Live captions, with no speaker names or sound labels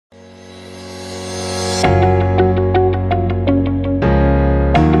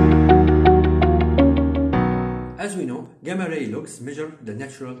logs measure the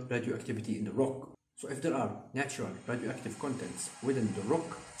natural radioactivity in the rock. So if there are natural radioactive contents within the rock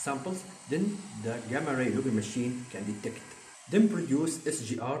samples, then the gamma ray logging machine can detect, then produce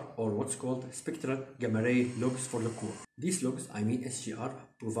SGR, or what's called spectral gamma ray logs for the core. These logs, I mean SGR,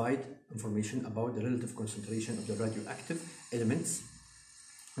 provide information about the relative concentration of the radioactive elements,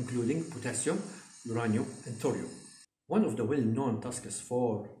 including potassium, uranium, and thorium. One of the well-known tasks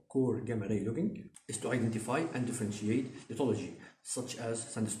for core gamma ray logging is to identify and differentiate lithology, such as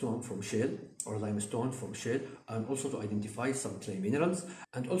sandstone from shale or limestone from shale, and also to identify some clay minerals,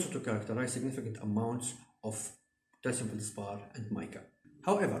 and also to characterize significant amounts of potassium feldspar and mica.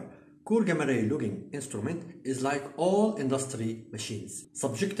 However, core gamma ray logging instrument is like all industry machines,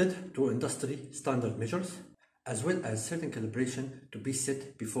 subjected to industry standard measures, as well as certain calibration to be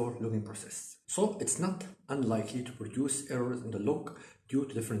set before logging process. So it's not unlikely to produce errors in the log due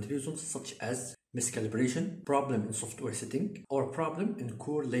to different reasons, such as miscalibration, problem in software setting, or problem in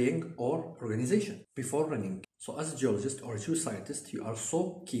core laying or organization before running. So as a geologist or a geoscientist, you are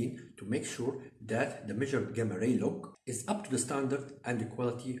so keen to make sure that the measured gamma ray log is up to the standard and the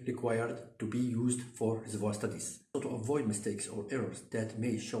quality required to be used for reservoir studies. So to avoid mistakes or errors that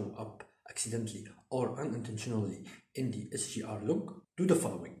may show up accidentally or unintentionally in the SGR log, do the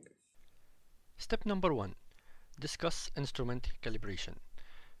following. Step number 1. Discuss instrument calibration.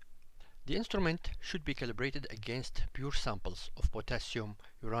 The instrument should be calibrated against pure samples of potassium,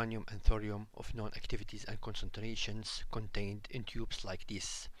 uranium, and thorium of known activities and concentrations contained in tubes like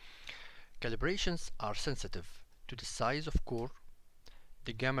this. Calibrations are sensitive to the size of core,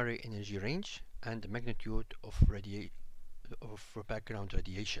 the gamma ray energy range, and the magnitude of background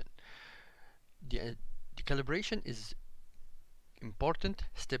radiation. The calibration is important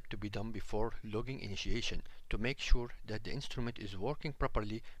step to be done before logging initiation to make sure that the instrument is working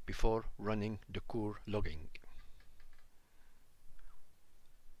properly before running the core logging.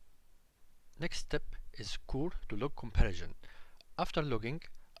 Next step is core to log comparison. After logging,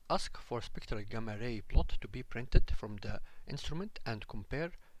 ask for spectral gamma ray plot to be printed from the instrument and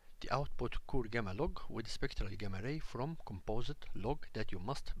compare the output core gamma log with spectral gamma ray from composite log that you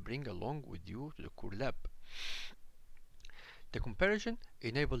must bring along with you to the core lab. The comparison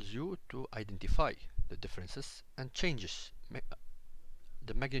enables you to identify the differences and changes,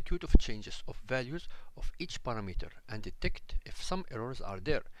 the magnitude of changes of values of each parameter, and detect if some errors are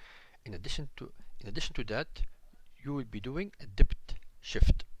there. In addition to that, you will be doing a depth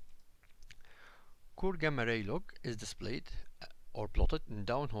shift. Core gamma ray log is displayed or plotted in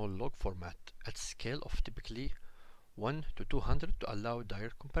downhole log format at scale of typically 1 to 200 to allow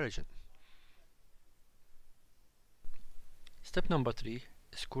direct comparison. Step number 3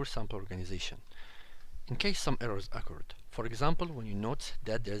 is core sample organization. In case some errors occurred, for example, when you note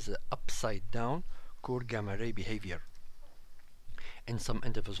that there is an upside down core gamma ray behavior in some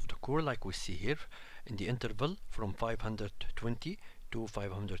intervals of the core, like we see here in the interval from 520 to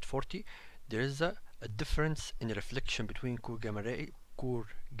 540, there is a difference in reflection between core gamma ray,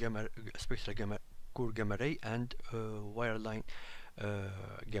 spectral gamma ray, and wireline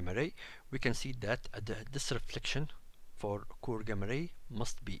gamma ray. We can see that this reflection for core gamma ray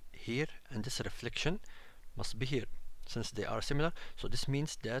must be here, and this reflection must be here, since they are similar. So this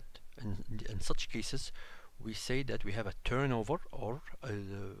means that in such cases we say that we have a turnover, or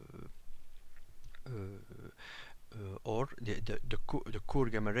the core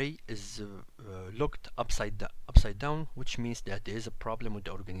gamma ray is logged upside down, which means that there is a problem with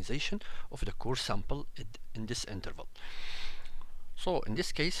the organization of the core sample in this interval. So in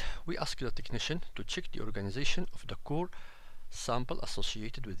this case, we ask the technician to check the organization of the core sample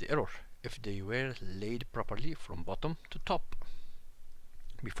associated with the error, if they were laid properly from bottom to top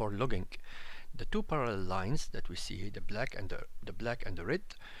before logging. The two parallel lines that we see here, the black and the red,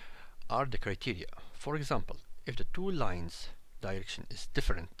 are the criteria. For example, if the two lines direction is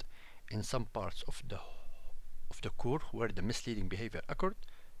different in some parts of the core where the misleading behavior occurred,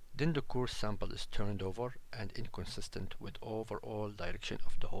 then the core sample is turned over and inconsistent with overall direction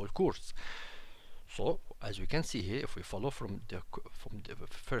of the whole course. So as we can see here, if we follow from the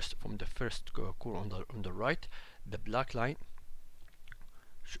first core on the right, the black line,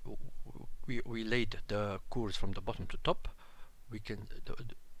 we laid the cores from the bottom to top. We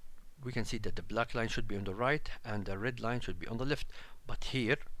can see that the black line should be on the right and the red line should be on the left. But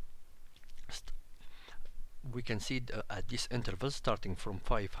here we can see at this interval starting from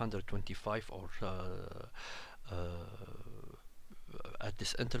 525 or at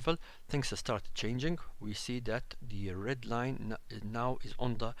this interval, things start changing. We see that the red line now is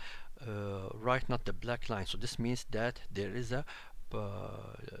on the right, not the black line. So this means that there is a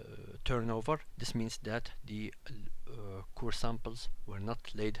turnover, this means that the core samples were not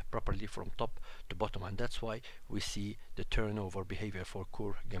laid properly from top to bottom, and that's why we see the turnover behavior for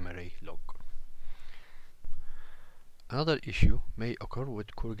core gamma ray log. Another issue may occur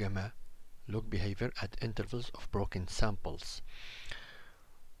with core gamma log behavior at intervals of broken samples.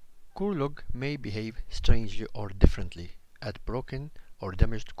 Core log may behave strangely or differently at broken or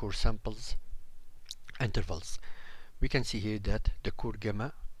damaged core samples intervals. We can see here that the core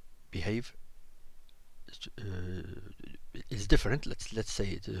gamma behave is different. Let's say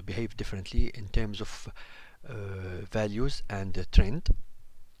it behave differently in terms of values and trend,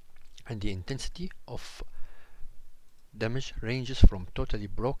 and the intensity of damage ranges from totally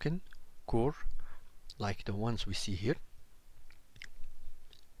broken core, like the ones we see here,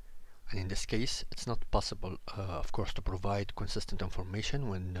 and in this case it's not possible of course to provide consistent information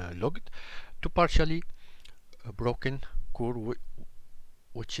when logged, to partially broken core,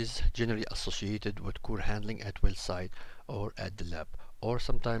 which is generally associated with core handling at well site or at the lab, or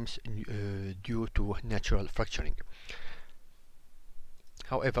sometimes due to natural fracturing.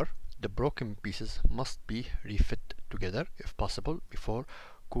 However, the broken pieces must be refit together if possible before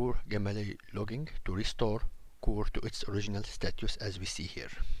core gamma ray logging to restore core to its original status, as we see here.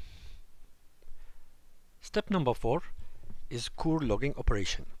 Step number 4 is core logging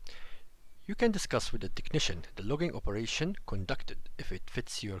operation. You can discuss with the technician the logging operation conducted if it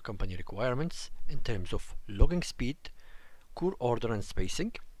fits your company requirements in terms of logging speed, core order and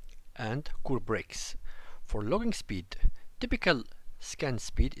spacing, and core breaks. For logging speed, typical scan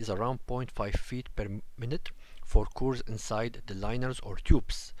speed is around 0.5 feet per minute for cores inside the liners or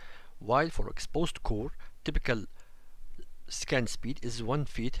tubes, while for exposed core, typical scan speed is 1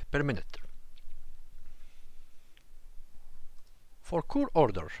 feet per minute. For core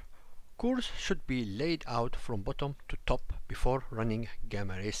order, cores should be laid out from bottom to top before running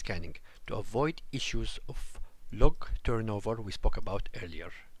gamma ray scanning to avoid issues of log turnover we spoke about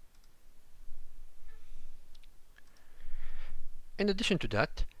earlier. In addition to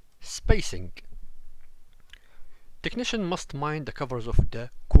that, spacing. Technician must mind the covers of the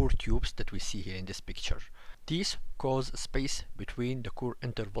core tubes that we see here in this picture. These cause space between the core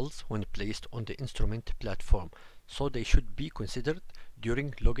intervals when placed on the instrument platform, so they should be considered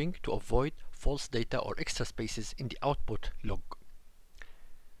during logging to avoid false data or extra spaces in the output log.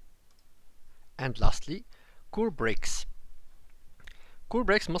 And lastly, core breaks. Core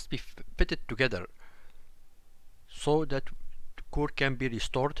breaks must be fitted together so that core can be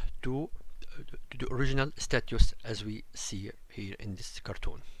restored to the original status, as we see here in this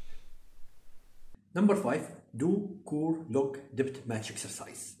cartoon. Number 5. Do core log depth match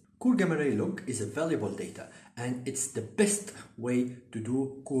exercise. Core gamma ray log is a valuable data, and it's the best way to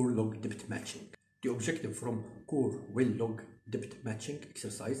do core log depth matching. The objective from core well log depth matching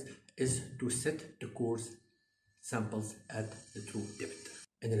exercise is to set the core's samples at the true depth.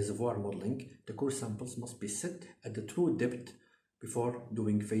 In reservoir modeling, the core samples must be set at the true depth before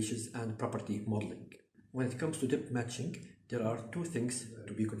doing phases and property modeling. When it comes to depth matching, there are two things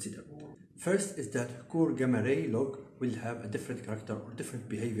to be considered. First is that core gamma ray log will have a different character or different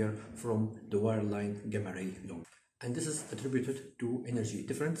behavior from the wireline gamma ray log. And this is attributed to energy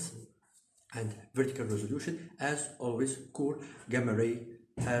difference and vertical resolution. As always, core gamma ray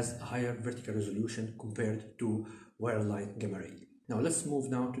has a higher vertical resolution compared to wireline gamma ray. Now let's move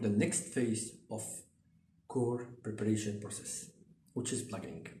now to the next phase of core preparation process, which is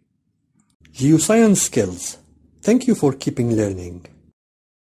plugging. Geoscience skills. Thank you for keeping learning.